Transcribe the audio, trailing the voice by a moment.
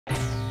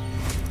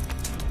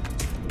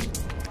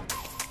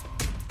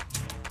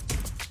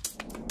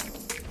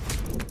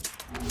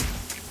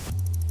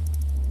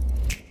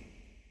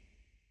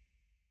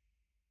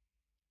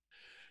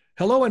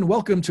Hello and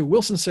welcome to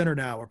Wilson Center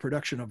Now, a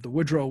production of the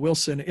Woodrow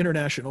Wilson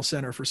International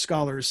Center for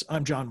Scholars.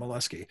 I'm John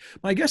Molesky.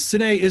 My guest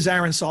today is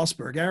Aaron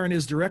Salzberg. Aaron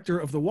is director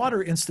of the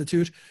Water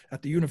Institute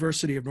at the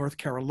University of North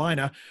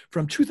Carolina.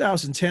 From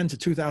 2010 to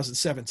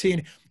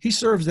 2017, he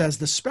served as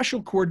the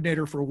Special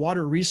Coordinator for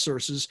Water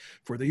Resources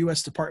for the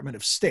U.S. Department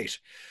of State.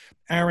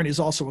 Aaron is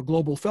also a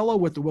Global Fellow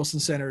with the Wilson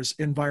Center's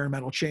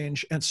Environmental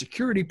Change and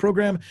Security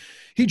Program.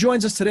 He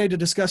joins us today to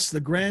discuss the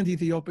Grand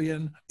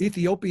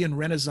Ethiopian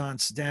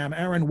Renaissance Dam.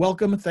 Aaron,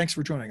 welcome. Thanks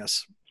for joining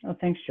us. Oh,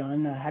 thanks,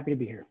 John. Happy to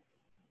be here.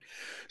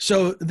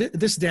 So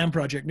this dam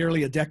project,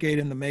 nearly a decade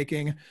in the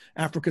making,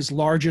 Africa's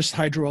largest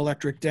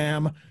hydroelectric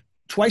dam,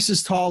 twice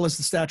as tall as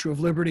the Statue of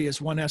Liberty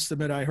is one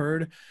estimate I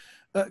heard.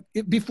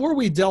 Before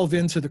we delve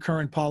into the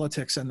current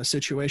politics and the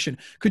situation,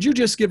 could you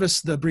just give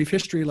us the brief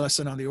history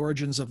lesson on the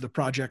origins of the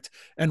project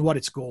and what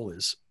its goal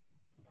is?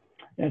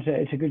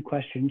 It's a good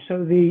question.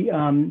 So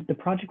the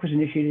project was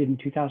initiated in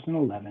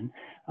 2011.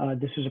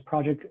 This is a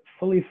project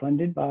fully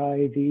funded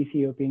by the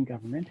Ethiopian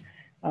government,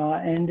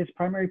 and its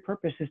primary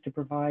purpose is to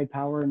provide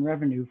power and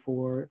revenue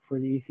for the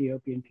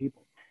Ethiopian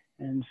people.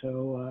 And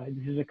so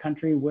this is a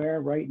country where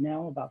right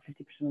now about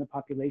 50% of the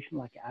population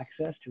lack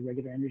access to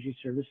regular energy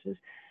services.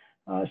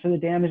 So the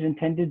dam is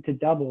intended to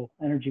double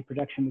energy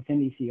production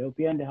within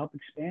Ethiopia and to help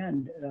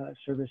expand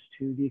service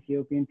to the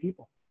Ethiopian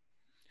people.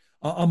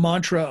 A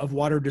mantra of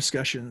water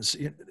discussions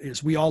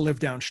is we all live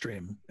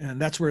downstream, and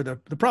that's where the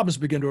problems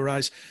begin to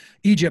arise.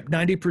 Egypt,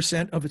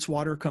 90% of its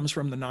water comes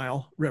from the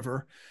Nile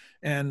River,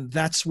 and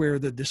that's where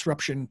the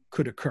disruption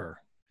could occur.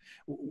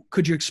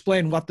 Could you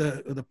explain what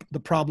the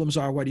problems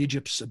are, what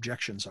Egypt's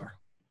objections are?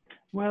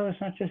 Well,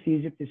 it's not just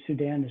Egypt, it's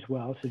Sudan as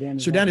well.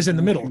 Sudan is in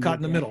the middle, caught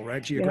in the middle,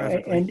 right,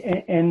 geographically.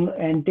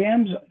 And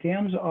dams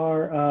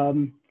are,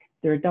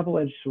 they're a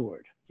double-edged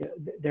sword.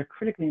 They're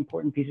critically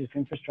important pieces of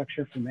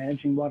infrastructure for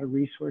managing water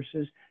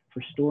resources,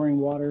 for storing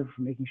water,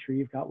 for making sure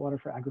you've got water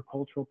for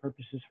agricultural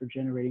purposes, for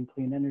generating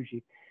clean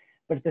energy.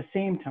 But at the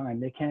same time,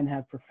 they can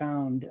have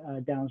profound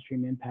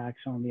downstream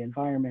impacts on the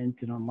environment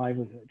and on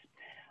livelihoods.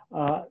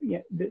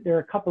 There are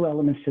a couple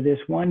elements to this.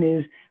 One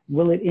is,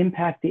 will it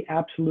impact the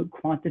absolute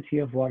quantity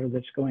of water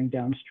that's going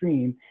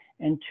downstream?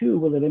 And two,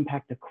 will it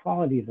impact the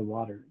quality of the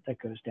water that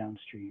goes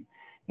downstream?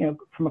 You know,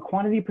 from a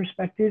quantity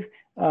perspective,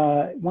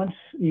 once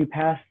you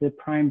pass the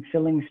prime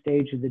filling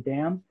stage of the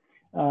dam,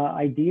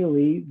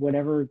 ideally,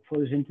 whatever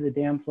flows into the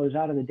dam flows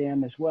out of the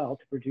dam as well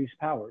to produce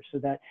power, so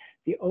that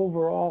the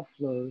overall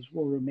flows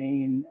will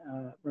remain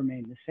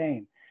the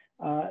same.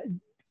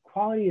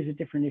 Quality is a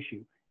different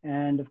issue.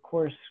 And of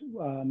course,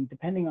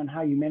 depending on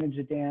how you manage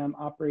the dam,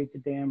 operate the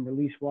dam,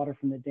 release water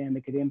from the dam,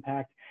 it could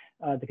impact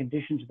the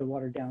conditions of the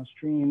water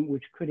downstream,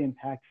 which could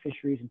impact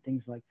fisheries and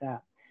things like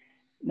that.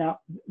 Now,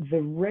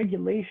 the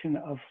regulation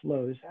of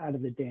flows out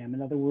of the dam,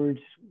 in other words,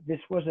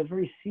 this was a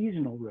very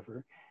seasonal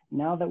river.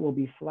 Now that we'll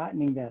be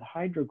flattening that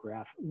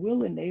hydrograph,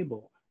 will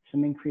enable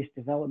some increased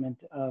development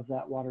of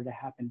that water to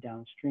happen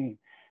downstream.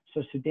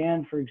 So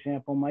Sudan, for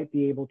example, might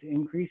be able to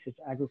increase its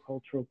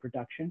agricultural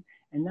production,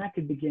 and that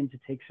could begin to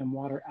take some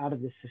water out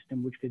of the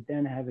system, which could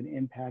then have an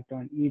impact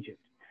on Egypt.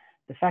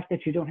 The fact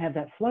that you don't have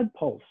that flood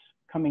pulse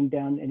coming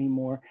down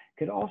anymore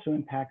could also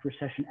impact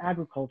recession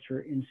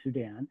agriculture in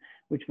Sudan,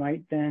 which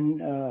might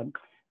then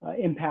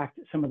impact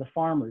some of the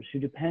farmers who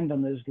depend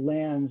on those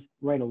lands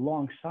right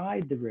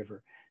alongside the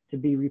river to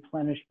be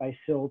replenished by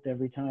silt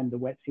every time the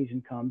wet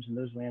season comes and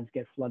those lands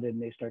get flooded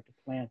and they start to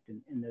plant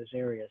in those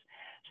areas.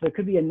 So there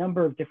could be a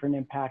number of different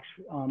impacts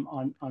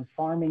on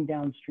farming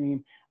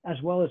downstream, as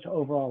well as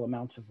overall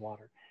amounts of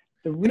water.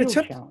 The real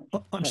challenge.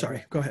 Oh, I'm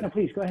sorry, go ahead. No,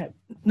 please, go ahead.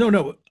 No.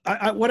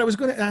 What I was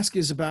going to ask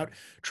is about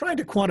trying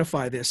to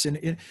quantify this.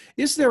 And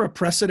is there a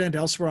precedent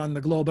elsewhere on the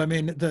globe? I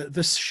mean,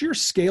 the sheer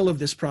scale of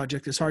this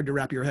project is hard to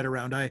wrap your head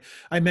around.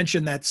 I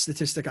mentioned that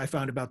statistic I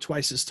found about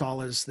twice as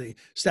tall as the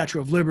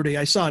Statue of Liberty.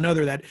 I saw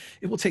another that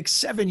it will take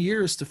 7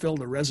 years to fill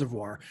the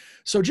reservoir.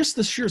 So just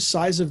the sheer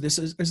size of this,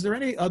 is there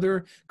any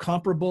other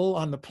comparable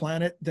on the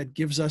planet that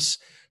gives us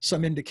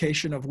some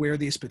indication of where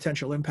these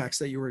potential impacts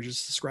that you were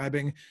just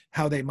describing,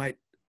 how they might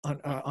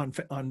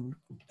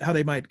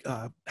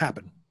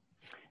happen?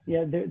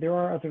 Yeah, there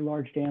are other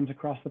large dams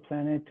across the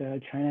planet.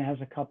 China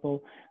has a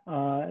couple.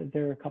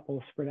 There are a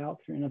couple spread out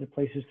in other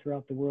places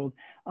throughout the world.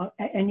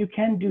 And you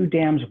can do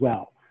dams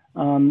well.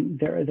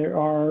 There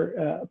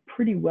are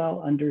pretty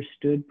well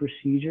understood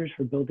procedures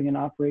for building and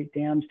operate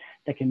dams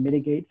that can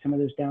mitigate some of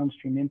those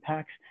downstream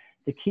impacts.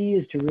 The key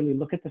is to really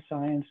look at the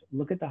science,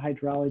 look at the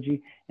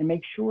hydrology, and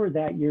make sure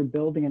that you're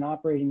building and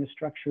operating the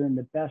structure in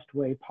the best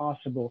way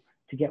possible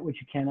to get what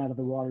you can out of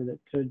the water,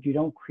 so you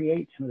don't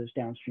create some of those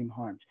downstream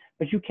harms.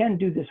 But you can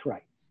do this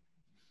right.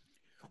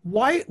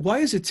 Why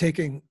is it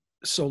taking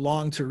so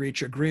long to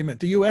reach agreement?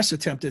 The U.S.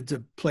 attempted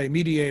to play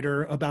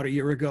mediator about a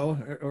year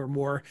ago or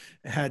more,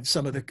 had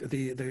some of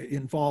the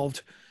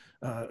involved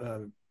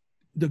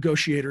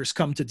negotiators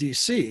come to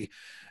D.C.,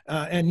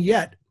 and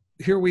yet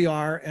here we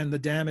are, and the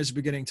dam is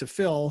beginning to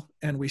fill,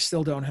 and we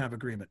still don't have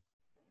agreement.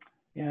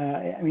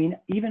 Yeah, I mean,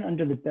 even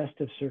under the best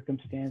of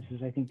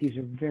circumstances, I think these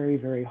are very,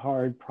 very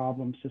hard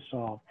problems to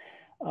solve.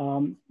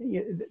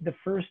 The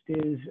first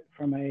is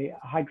from a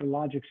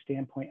hydrologic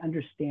standpoint,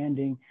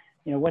 understanding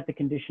what the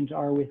conditions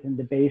are within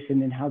the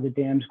basin and how the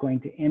dam's going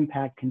to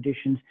impact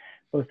conditions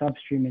both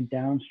upstream and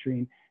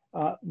downstream.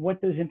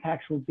 What those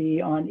impacts will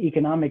be on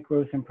economic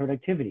growth and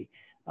productivity.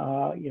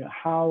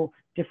 How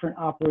different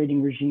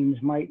operating regimes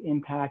might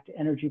impact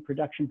energy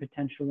production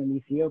potential in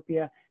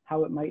Ethiopia,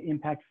 how it might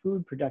impact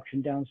food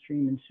production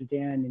downstream in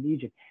Sudan and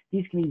Egypt.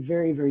 These can be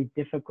very, very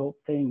difficult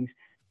things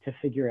to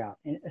figure out.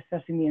 And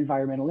assessing the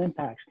environmental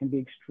impacts can be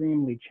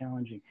extremely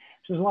challenging.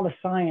 So there's a lot of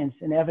science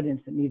and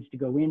evidence that needs to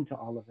go into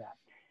all of that.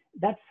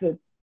 That's the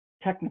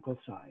technical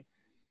side.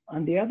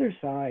 On the other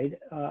side,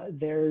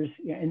 there's,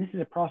 and this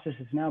is a process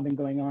that's now been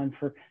going on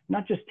for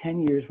not just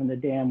 10 years when the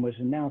dam was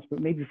announced, but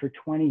maybe for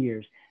 20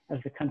 years, as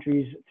the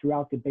countries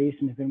throughout the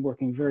basin have been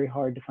working very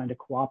hard to find a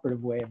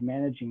cooperative way of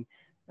managing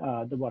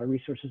the water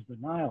resources of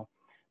the Nile.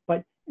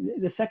 But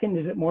the second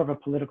is more of a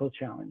political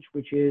challenge,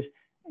 which is,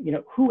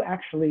 who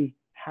actually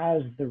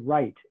has the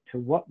right to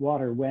what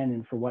water, when,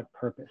 and for what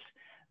purpose?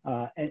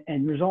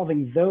 And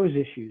resolving those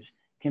issues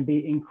can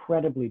be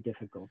incredibly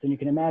difficult. And you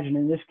can imagine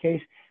in this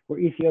case, where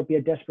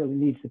Ethiopia desperately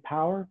needs the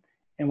power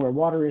and where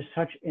water is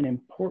such an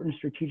important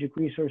strategic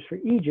resource for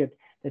Egypt,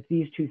 that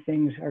these two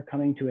things are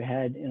coming to a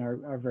head and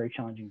are very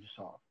challenging to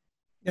solve.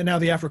 And now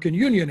the African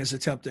Union is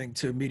attempting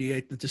to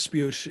mediate the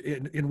dispute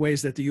in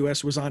ways that the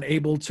U.S. was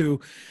unable to.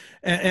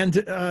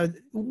 And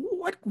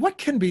what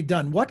can be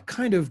done? What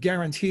kind of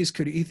guarantees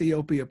could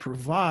Ethiopia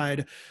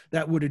provide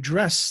that would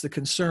address the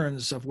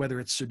concerns of whether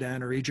it's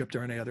Sudan or Egypt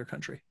or any other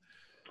country?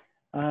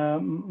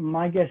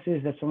 My guess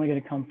is that's only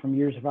going to come from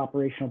years of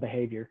operational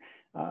behavior.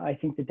 I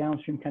think the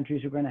downstream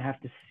countries are going to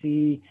have to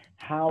see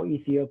how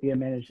Ethiopia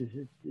manages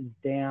its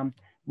dam,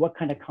 what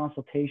kind of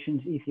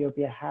consultations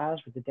Ethiopia has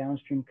with the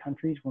downstream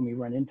countries when we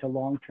run into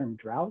long-term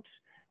droughts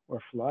or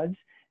floods,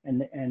 and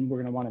we're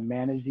going to want to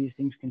manage these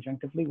things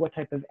conjunctively, what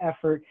type of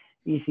effort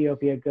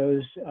Ethiopia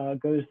goes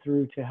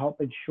through to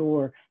help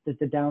ensure that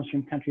the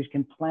downstream countries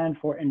can plan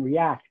for and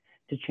react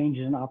to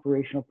changes in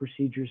operational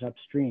procedures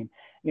upstream.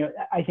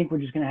 I think we're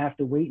just going to have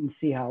to wait and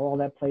see how all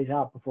that plays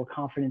out before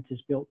confidence is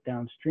built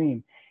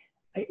downstream.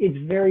 It's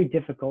very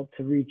difficult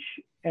to reach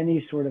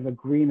any sort of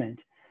agreement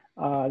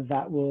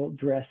that will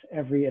address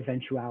every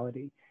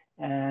eventuality.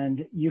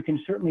 And you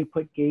can certainly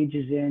put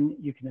gauges in,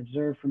 you can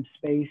observe from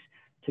space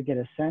to get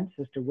a sense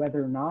as to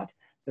whether or not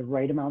the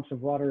right amounts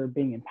of water are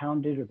being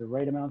impounded or the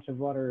right amounts of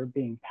water are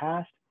being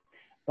passed.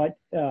 But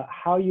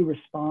how you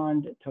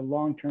respond to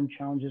long-term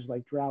challenges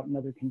like drought and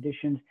other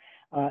conditions,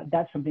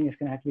 that's something that's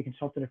going to have to be a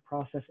consultative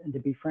process. And to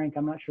be frank,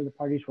 I'm not sure the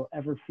parties will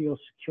ever feel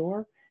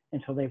secure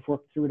until they've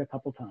worked through it a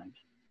couple times.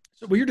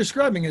 So what you're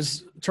describing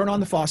is turn on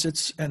the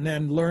faucets and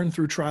then learn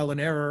through trial and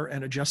error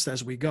and adjust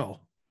as we go.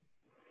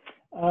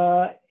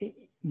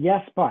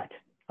 Yes, but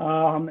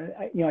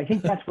I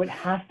think that's what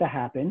has to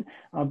happen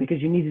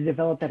because you need to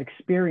develop that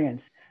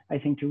experience, I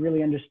think, to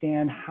really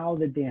understand how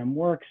the dam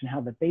works and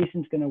how the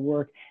basin's going to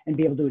work and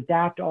be able to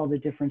adapt all the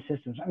different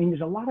systems. I mean,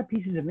 there's a lot of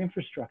pieces of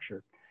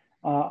infrastructure,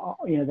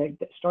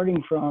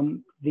 starting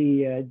from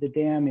the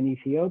dam in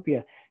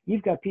Ethiopia.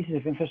 You've got pieces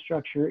of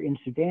infrastructure in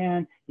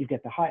Sudan. You've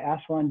got the High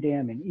Aswan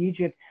Dam in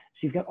Egypt. So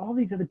you've got all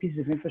these other pieces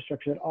of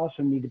infrastructure that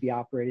also need to be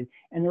operated.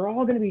 And they're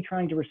all going to be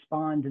trying to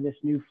respond to this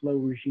new flow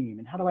regime.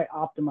 And how do I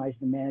optimize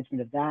the management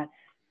of that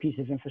piece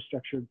of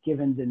infrastructure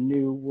given the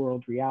new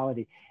world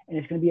reality? And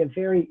it's going to be a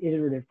very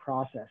iterative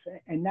process.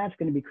 And that's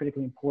going to be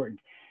critically important.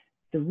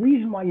 The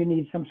reason why you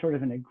need some sort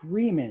of an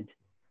agreement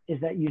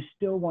is that you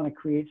still want to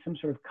create some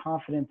sort of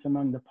confidence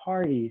among the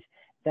parties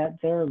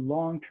that their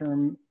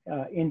long-term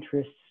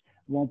interests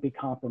won't be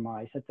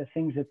compromised, that the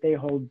things that they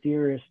hold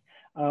dearest,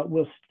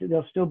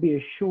 they'll still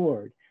be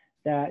assured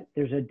that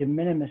there's a de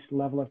minimis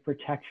level of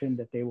protection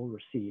that they will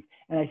receive.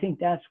 And I think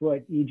that's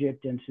what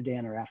Egypt and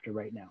Sudan are after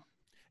right now.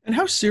 And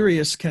how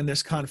serious can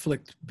this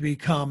conflict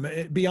become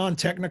beyond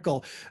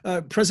technical?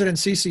 President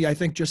Sisi, I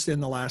think just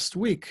in the last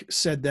week,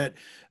 said that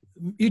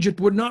Egypt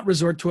would not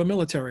resort to a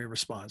military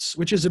response,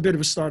 which is a bit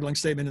of a startling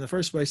statement in the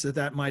first place,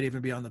 that might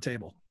even be on the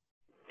table.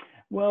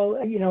 Well,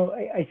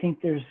 I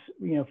think there's,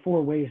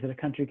 4 ways that a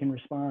country can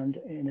respond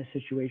in a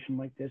situation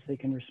like this. They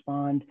can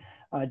respond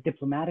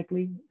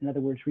diplomatically. In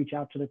other words, reach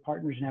out to their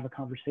partners and have a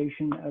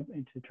conversation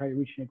and to try to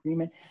reach an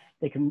agreement.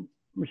 They can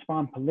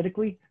respond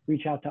politically,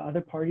 reach out to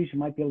other parties who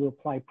might be able to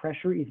apply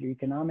pressure, either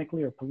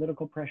economically or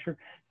political pressure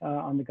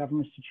on the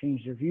governments to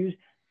change their views.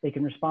 They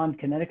can respond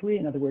kinetically,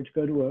 in other words,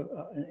 go to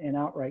an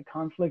outright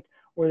conflict,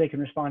 or they can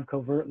respond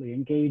covertly,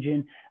 engage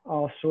in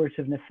all sorts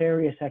of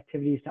nefarious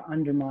activities to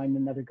undermine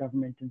another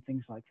government and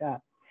things like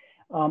that.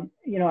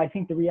 I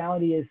think the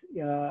reality is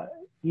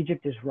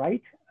Egypt is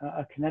right.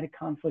 A kinetic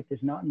conflict is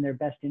not in their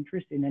best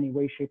interest in any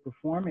way, shape, or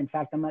form. In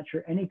fact, I'm not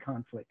sure any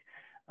conflict,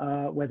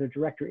 whether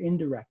direct or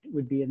indirect,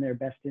 would be in their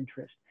best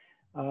interest.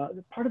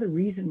 Part of the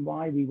reason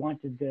why we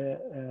wanted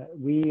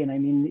we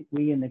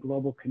in the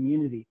global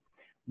community,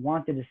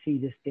 wanted to see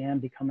this dam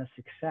become a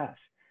success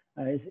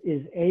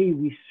is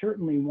we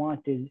certainly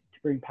wanted to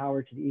bring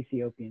power to the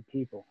Ethiopian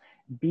people.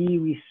 B,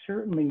 we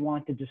certainly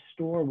wanted to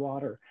store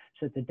water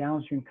so that the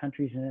downstream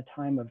countries in a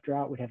time of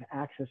drought would have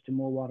access to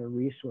more water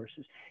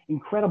resources.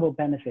 Incredible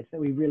benefits that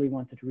we really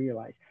wanted to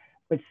realize.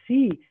 But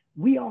C,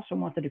 we also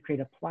wanted to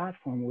create a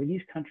platform where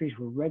these countries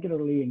were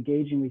regularly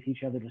engaging with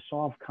each other to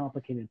solve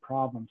complicated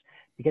problems,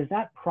 because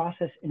that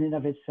process in and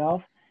of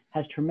itself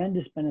has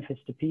tremendous benefits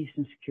to peace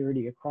and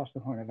security across the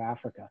Horn of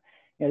Africa.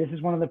 This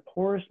is one of the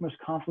poorest, most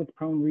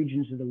conflict-prone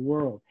regions of the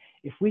world.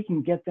 If we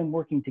can get them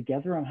working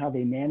together on how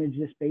they manage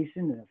this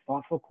basin in a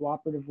thoughtful,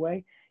 cooperative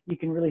way, you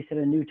can really set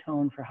a new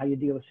tone for how you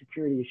deal with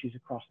security issues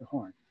across the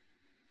Horn.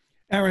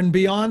 Aaron,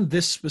 beyond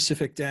this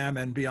specific dam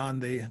and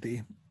beyond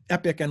the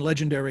epic and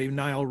legendary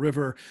Nile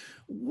River,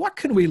 what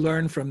can we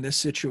learn from this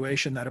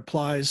situation that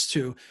applies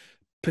to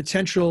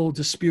potential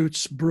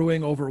disputes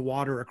brewing over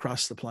water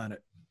across the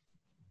planet?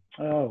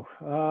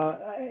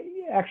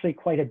 Actually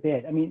quite a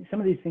bit. I mean, some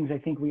of these things I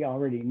think we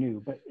already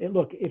knew, but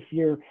look, if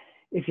you're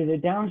the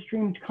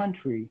downstream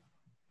country,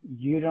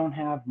 you don't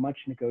have much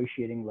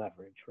negotiating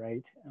leverage,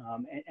 right?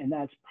 And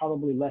that's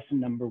probably lesson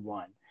number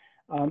one.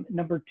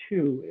 Number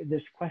two,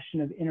 this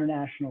question of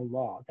international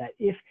law, that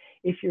if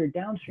you're a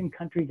downstream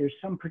country, there's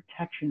some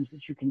protections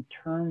that you can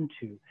turn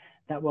to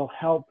that will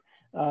help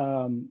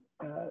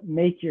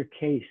make your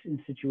case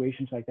in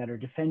situations like that, or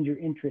defend your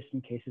interest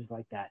in cases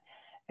like that.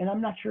 And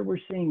I'm not sure we're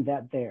seeing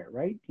that there,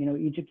 right? You know,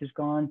 Egypt has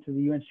gone to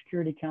the UN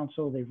Security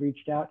Council. They've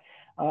reached out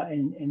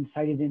and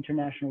cited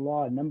international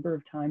law a number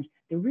of times.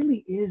 There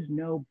really is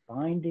no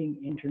binding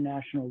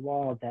international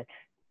law that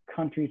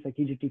countries like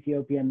Egypt,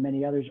 Ethiopia, and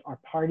many others are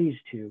parties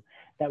to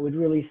that would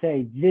really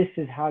say, this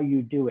is how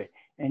you do it.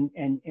 And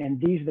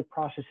these are the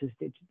processes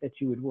that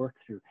you would work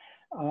through.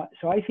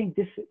 So I think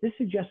this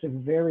suggests a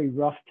very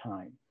rough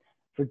time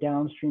for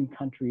downstream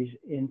countries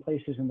in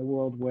places in the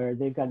world where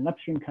they've got an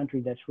upstream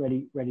country that's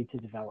ready to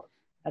develop.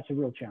 That's a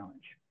real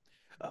challenge.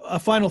 A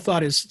final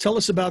thought is, tell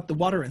us about the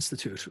Water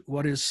Institute.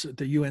 What is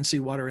the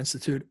UNC Water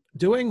Institute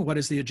doing? What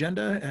is the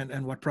agenda,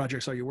 and what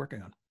projects are you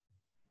working on?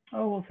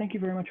 Oh, well, thank you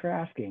very much for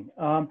asking.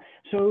 Our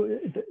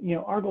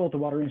goal at the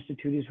Water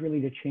Institute is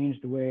really to change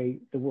the way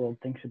the world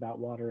thinks about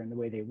water and the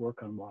way they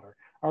work on water.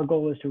 Our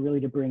goal is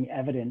to bring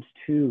evidence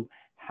to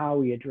how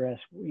we address,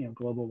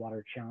 global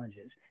water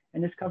challenges.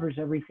 And this covers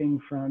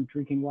everything from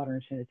drinking water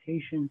and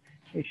sanitation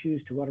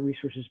issues to water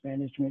resources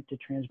management to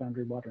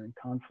transboundary water and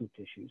conflict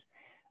issues.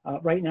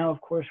 Right now, of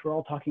course, we're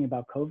all talking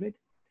about COVID,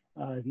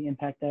 the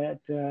impact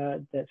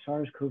that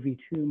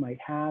SARS-CoV-2 might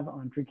have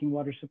on drinking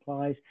water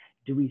supplies.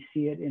 Do we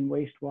see it in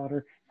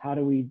wastewater? How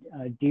do we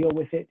deal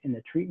with it in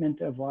the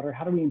treatment of water?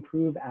 How do we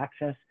improve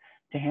access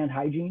to hand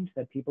hygiene so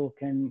that people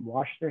can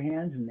wash their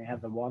hands and they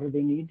have the water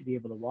they need to be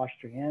able to wash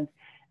their hands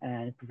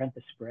and prevent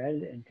the spread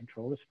and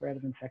control the spread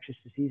of infectious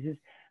diseases?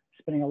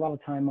 Spending a lot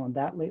of time on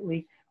that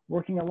lately,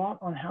 working a lot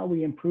on how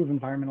we improve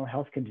environmental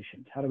health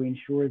conditions. How do we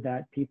ensure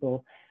that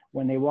people,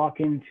 when they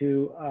walk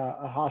into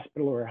a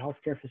hospital or a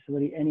healthcare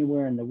facility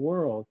anywhere in the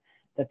world,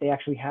 that they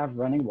actually have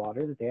running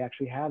water, that they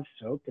actually have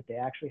soap, that they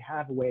actually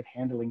have a way of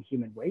handling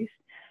human waste,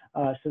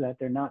 so that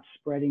they're not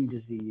spreading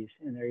disease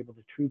and they're able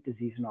to treat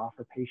disease and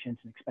offer patients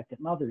and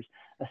expectant mothers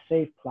a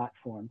safe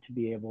platform to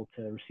be able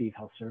to receive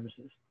health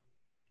services.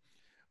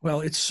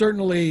 Well, it's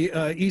certainly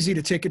easy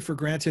to take it for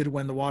granted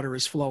when the water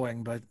is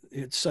flowing, but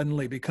it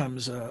suddenly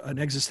becomes an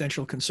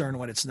existential concern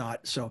when it's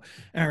not. So,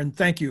 Aaron,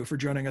 thank you for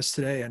joining us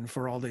today and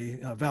for all the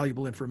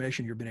valuable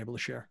information you've been able to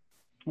share.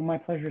 Well, my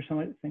pleasure so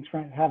much. Thanks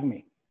for having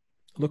me.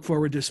 Look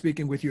forward to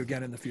speaking with you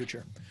again in the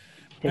future.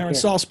 Take Aaron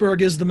care.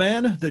 Salzberg is the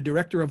man, the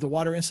director of the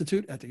Water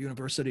Institute at the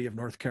University of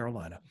North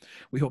Carolina.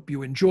 We hope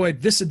you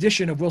enjoyed this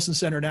edition of Wilson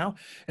Center Now,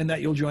 and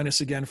that you'll join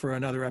us again for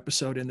another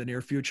episode in the near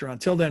future.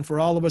 Until then, for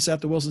all of us at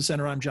the Wilson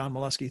Center, I'm John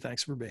Molesky.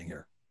 Thanks for being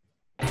here.